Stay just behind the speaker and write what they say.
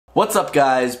What's up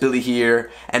guys, Billy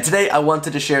here, and today I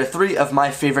wanted to share 3 of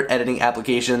my favorite editing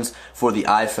applications for the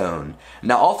iPhone.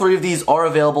 Now all 3 of these are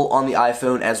available on the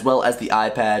iPhone as well as the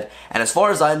iPad, and as far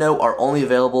as I know are only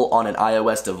available on an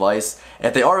iOS device.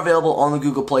 If they are available on the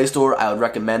Google Play Store, I would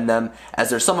recommend them, as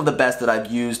they're some of the best that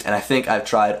I've used, and I think I've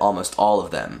tried almost all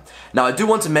of them. Now I do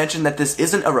want to mention that this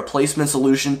isn't a replacement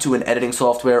solution to an editing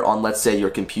software on, let's say,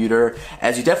 your computer,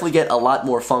 as you definitely get a lot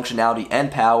more functionality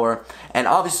and power, and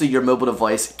obviously your mobile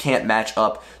device can't match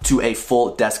up to a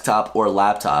full desktop or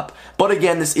laptop. But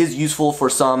again, this is useful for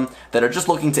some that are just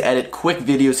looking to edit quick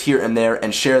videos here and there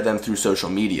and share them through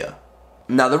social media.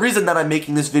 Now the reason that I'm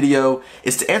making this video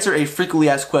is to answer a frequently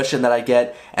asked question that I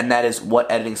get, and that is, what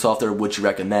editing software would you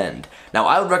recommend? Now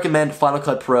I would recommend Final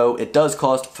Cut Pro. It does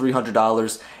cost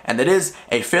 $300, and that is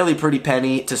a fairly pretty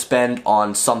penny to spend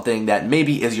on something that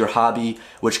maybe is your hobby,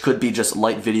 which could be just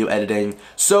light video editing.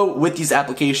 So with these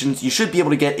applications, you should be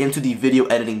able to get into the video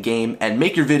editing game and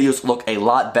make your videos look a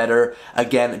lot better,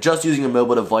 again, just using a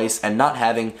mobile device and not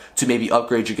having to maybe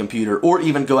upgrade your computer or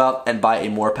even go out and buy a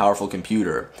more powerful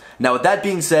computer. Now with that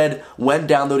being said, when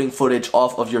downloading footage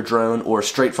off of your drone or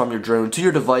straight from your drone to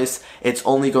your device, it's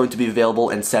only going to be available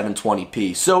in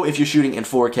 720p. So if you're shooting in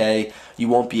 4K, you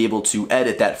won't be able to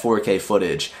edit that 4K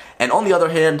footage. And on the other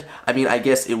hand, I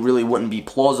guess it really wouldn't be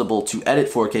plausible to edit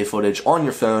 4K footage on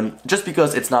your phone just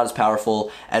because it's not as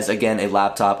powerful as, again, a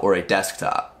laptop or a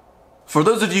desktop. For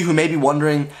those of you who may be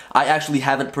wondering, I actually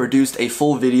haven't produced a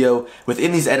full video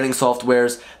within these editing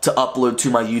softwares to upload to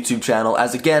my YouTube channel,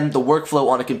 as again, the workflow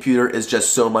on a computer is just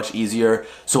so much easier.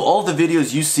 So all the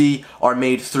videos you see are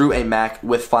made through a Mac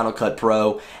with Final Cut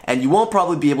Pro, and you won't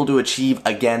probably be able to achieve,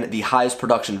 again, the highest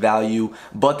production value,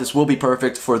 but this will be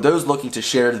perfect for those looking to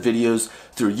share the videos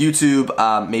through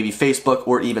YouTube, maybe Facebook,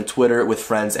 or even Twitter with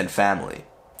friends and family.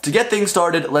 To get things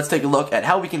started, let's take a look at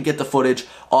how we can get the footage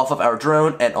off of our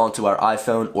drone and onto our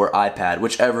iPhone or iPad,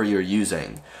 whichever you're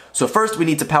using. So first we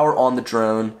need to power on the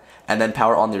drone and then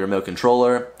power on the remote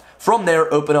controller. From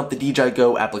there, open up the DJI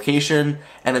Go application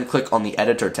and then click on the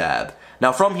editor tab.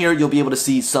 Now from here, you'll be able to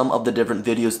see some of the different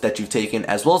videos that you've taken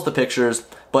as well as the pictures,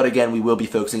 but again, we will be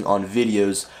focusing on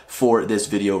videos for this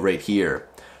video right here.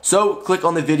 So click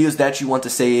on the videos that you want to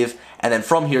save, and then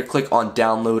from here click on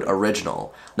download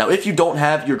original. Now if you don't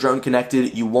have your drone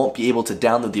connected, you won't be able to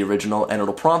download the original, and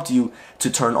it'll prompt you to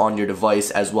turn on your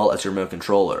device as well as your remote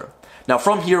controller. Now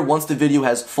from here, once the video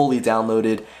has fully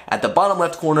downloaded, at the bottom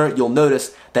left corner you'll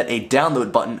notice that a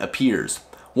download button appears.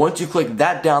 Once you click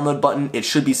that download button, it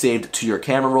should be saved to your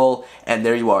camera roll, and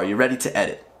there you are, you're ready to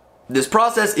edit. This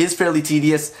process is fairly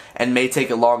tedious and may take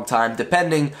a long time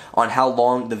depending on how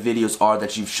long the videos are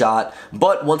that you've shot,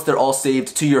 but once they're all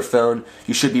saved to your phone,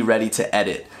 you should be ready to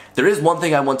edit. There is one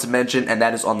thing I want to mention, and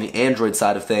that is on the Android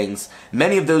side of things.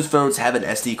 Many of those phones have an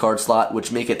SD card slot,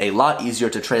 which make it a lot easier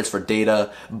to transfer data,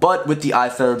 but with the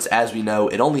iPhones, as we know,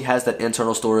 it only has that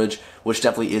internal storage, which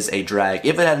definitely is a drag.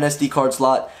 If it had an SD card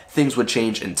slot, things would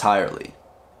change entirely.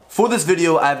 For this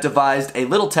video, I've devised a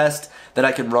little test that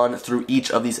I can run through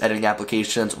each of these editing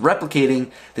applications,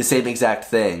 replicating the same exact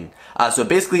thing. So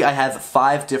basically, I have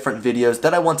 5 different videos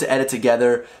that I want to edit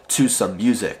together to some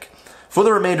music. For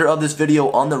the remainder of this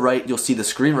video, on the right, you'll see the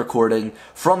screen recording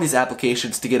from these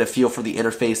applications to get a feel for the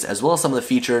interface as well as some of the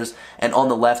features, and on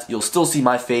the left, you'll still see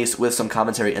my face with some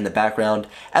commentary in the background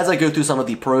as I go through some of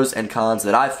the pros and cons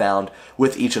that I've found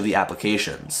with each of the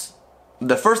applications.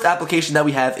 The first application that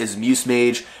we have is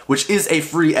Musemage, which is a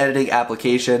free editing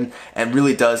application and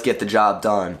really does get the job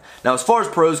done. Now as far as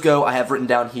pros go, I have written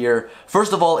down here,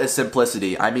 first of all is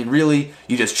simplicity. Really,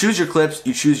 you just choose your clips,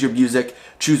 you choose your music,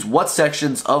 choose what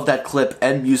sections of that clip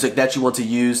and music that you want to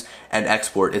use, and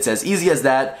export. It's as easy as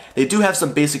that. They do have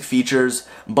some basic features,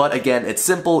 but again, it's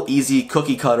simple, easy,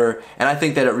 cookie cutter, and I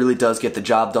think that it really does get the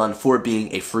job done for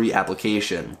being a free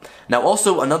application. Now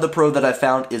also, another pro that I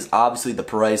found is obviously the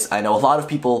price. I know a lot of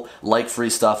people like free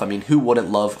stuff. Who wouldn't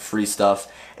love free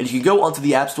stuff? And you can go onto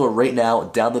the App Store right now,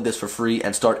 download this for free,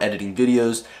 and start editing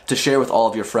videos to share with all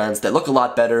of your friends that look a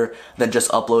lot better than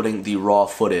just uploading the raw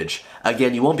footage.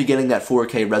 Again, you won't be getting that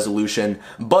 4K resolution,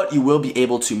 but you will be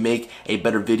able to make a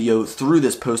better video through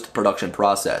this post-production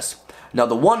process. Now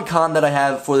the one con that I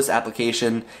have for this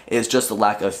application is just the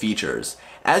lack of features.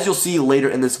 As you'll see later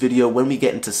in this video, when we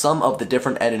get into some of the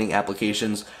different editing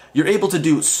applications, you're able to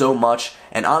do so much,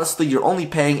 and honestly, you're only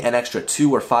paying an extra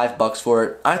 $2 or $5 for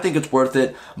it. I think it's worth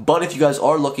it, but if you guys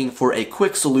are looking for a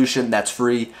quick solution that's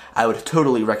free, I would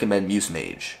totally recommend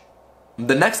Musemage.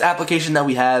 The next application that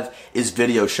we have is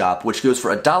Video Shop, which goes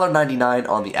for $1.99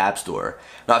 on the App Store.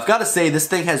 Now I've got to say, this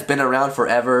thing has been around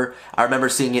forever. I remember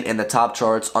seeing it in the top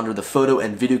charts under the photo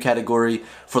and video category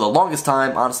for the longest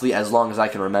time, honestly as long as I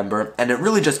can remember, and it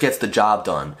really just gets the job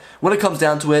done. When it comes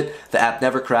down to it, the app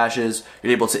never crashes,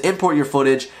 you're able to import your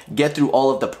footage, get through all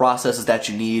of the processes that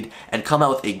you need, and come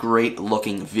out with a great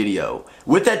looking video.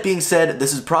 With that being said,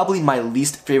 this is probably my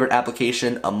least favorite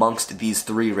application amongst these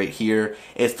three right here.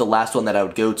 It's the last one that I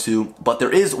would go to, but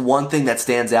there is one thing that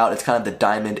stands out. It's kind of the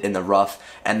diamond in the rough,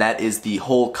 and that is the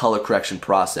whole color correction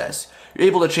process. You're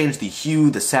able to change the hue,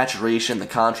 the saturation, the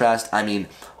contrast, I mean,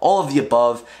 all of the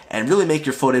above, and really make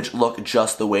your footage look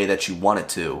just the way that you want it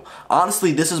to.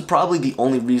 Honestly, this is probably the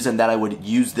only reason that I would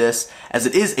use this, as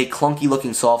it is a clunky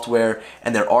looking software,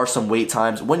 and there are some wait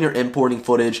times when you're importing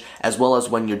footage, as well as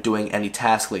when you're doing any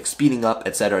task like speeding up,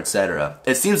 etc, etc.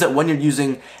 It seems that when you're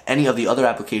using any of the other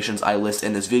applications I list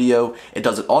in this video, it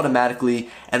does it automatically,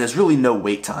 and there's really no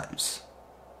wait times.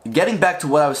 Getting back to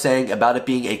what I was saying about it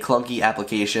being a clunky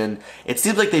application, it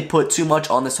seems like they put too much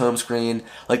on this home screen,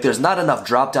 like there's not enough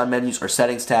drop-down menus or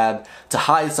settings tab to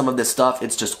hide some of this stuff.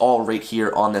 It's just all right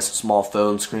here on this small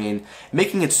phone screen,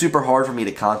 making it super hard for me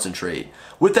to concentrate.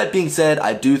 With that being said,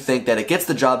 I do think that it gets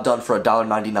the job done for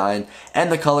 $1.99,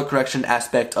 and the color correction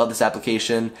aspect of this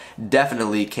application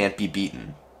definitely can't be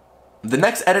beaten. The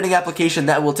next editing application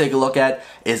that we'll take a look at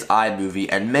is iMovie,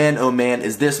 and man oh man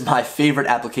is this my favorite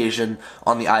application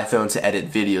on the iPhone to edit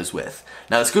videos with.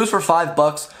 Now this goes for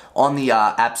 $5 on the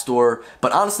App Store,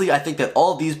 but honestly I think that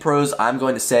all of these pros I'm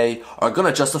going to say are going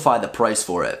to justify the price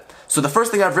for it. So the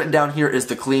first thing I've written down here is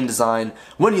the clean design.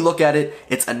 When you look at it,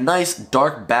 it's a nice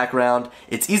dark background,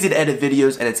 it's easy to edit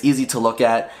videos and it's easy to look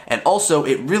at, and also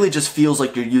it really just feels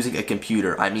like you're using a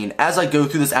computer. I mean, as I go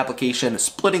through this application,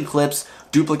 splitting clips,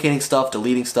 duplicating stuff,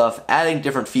 deleting stuff, adding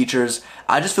different features,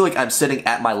 I just feel like I'm sitting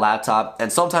at my laptop,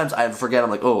 and sometimes I forget, I'm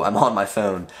like, oh, I'm on my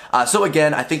phone. So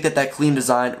again, I think that that clean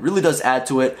design really does add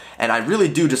to it, and I really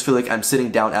do just feel like I'm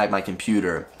sitting down at my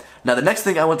computer. Now the next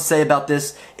thing I want to say about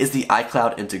this is the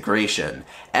iCloud integration.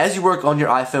 As you work on your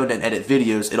iPhone and edit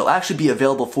videos, it'll actually be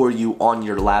available for you on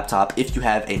your laptop if you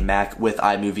have a Mac with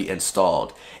iMovie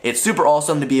installed. It's super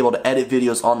awesome to be able to edit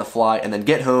videos on the fly and then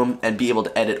get home and be able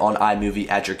to edit on iMovie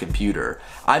at your computer.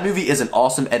 iMovie is an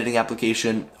awesome editing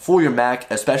application for your Mac,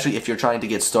 especially if you're trying to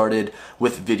get started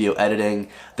with video editing.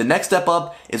 The next step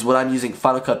up is what I'm using,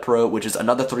 Final Cut Pro, which is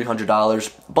another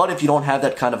 $300, but if you don't have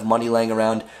that kind of money laying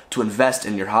around to invest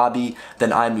in your hobby,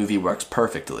 then iMovie works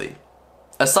perfectly.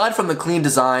 Aside from the clean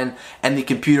design and the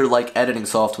computer-like editing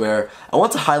software, I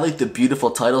want to highlight the beautiful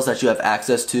titles that you have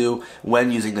access to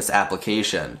when using this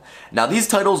application. Now these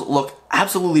titles look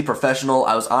absolutely professional.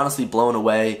 I was honestly blown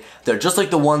away. They're just like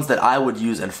the ones that I would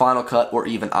use in Final Cut or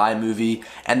even iMovie,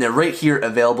 and they're right here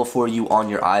available for you on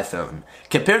your iPhone.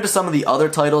 Compared to some of the other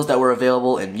titles that were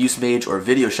available in Usemage or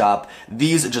Video Shop,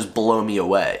 these just blow me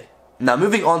away. Now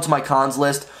moving on to my cons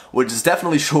list, which is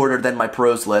definitely shorter than my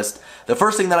pros list, the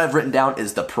first thing that I've written down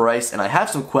is the price, and I have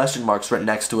some question marks written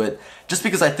next to it, just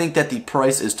because I think that the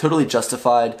price is totally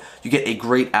justified. You get a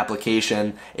great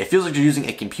application, it feels like you're using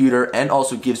a computer, and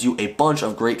also gives you a bunch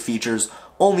of great features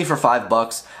only for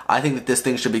 $5. I think that this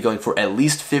thing should be going for at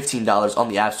least $15 on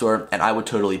the App Store, and I would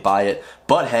totally buy it.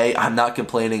 But hey, I'm not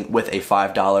complaining with a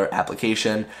 $5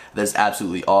 application. That is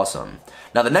absolutely awesome.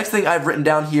 Now the next thing I've written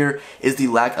down here is the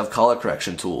lack of color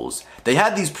correction tools. They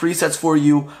had these presets for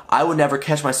you. I would never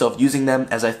catch myself using them,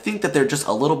 as I think that they're just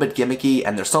a little bit gimmicky,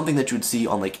 and they're something that you would see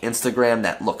on like Instagram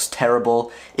that looks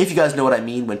terrible. If you guys know what I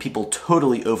mean, when people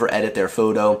totally over edit their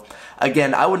photo.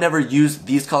 Again, I would never use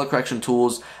these color correction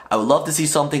tools. I would love to see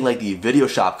something like the Video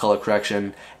Shop color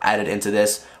correction added into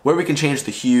this, where we can change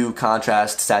the hue,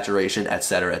 contrast, saturation,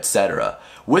 etc, etc.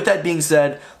 With that being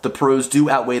said, the pros do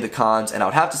outweigh the cons, and I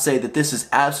would have to say that this is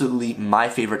absolutely my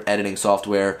favorite editing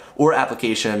software or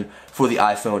application for the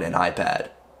iPhone and iPad.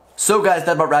 So guys,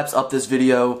 that about wraps up this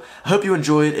video. I hope you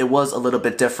enjoyed. It was a little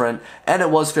bit different, and it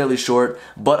was fairly short,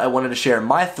 but I wanted to share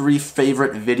my 3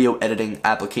 favorite video editing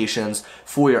applications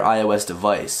for your iOS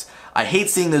device. I hate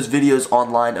seeing those videos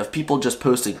online of people just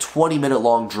posting 20-minute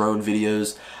long drone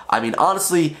videos. I mean,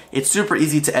 honestly, it's super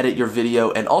easy to edit your video,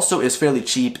 and also is fairly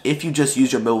cheap if you just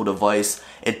use your mobile device.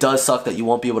 It does suck that you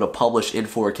won't be able to publish in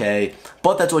 4K,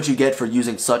 but that's what you get for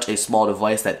using such a small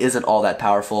device that isn't all that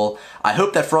powerful. I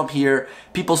hope that from here,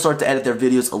 people start to edit their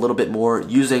videos a little bit more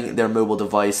using their mobile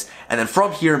device, and then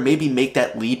from here, maybe make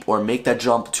that leap or make that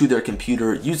jump to their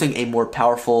computer using a more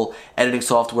powerful editing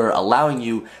software, allowing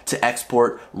you to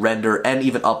export, render, and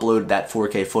even upload that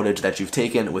 4K footage that you've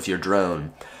taken with your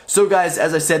drone. So guys,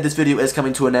 as I said, this video is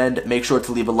coming to an end. Make sure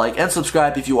to leave a like and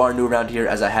subscribe if you are new around here,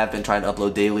 as I have been trying to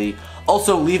upload daily.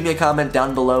 Also, leave me a comment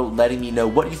down below letting me know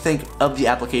what you think of the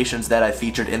applications that I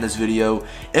featured in this video.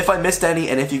 If I missed any,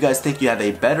 and if you guys think you have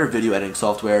a better video editing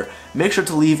software, make sure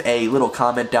to leave a little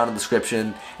comment down in the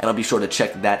description, and I'll be sure to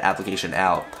check that application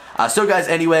out. So guys,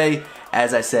 anyway,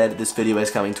 as I said, this video is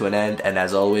coming to an end, and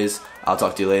as always, I'll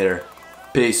talk to you later.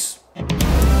 Peace.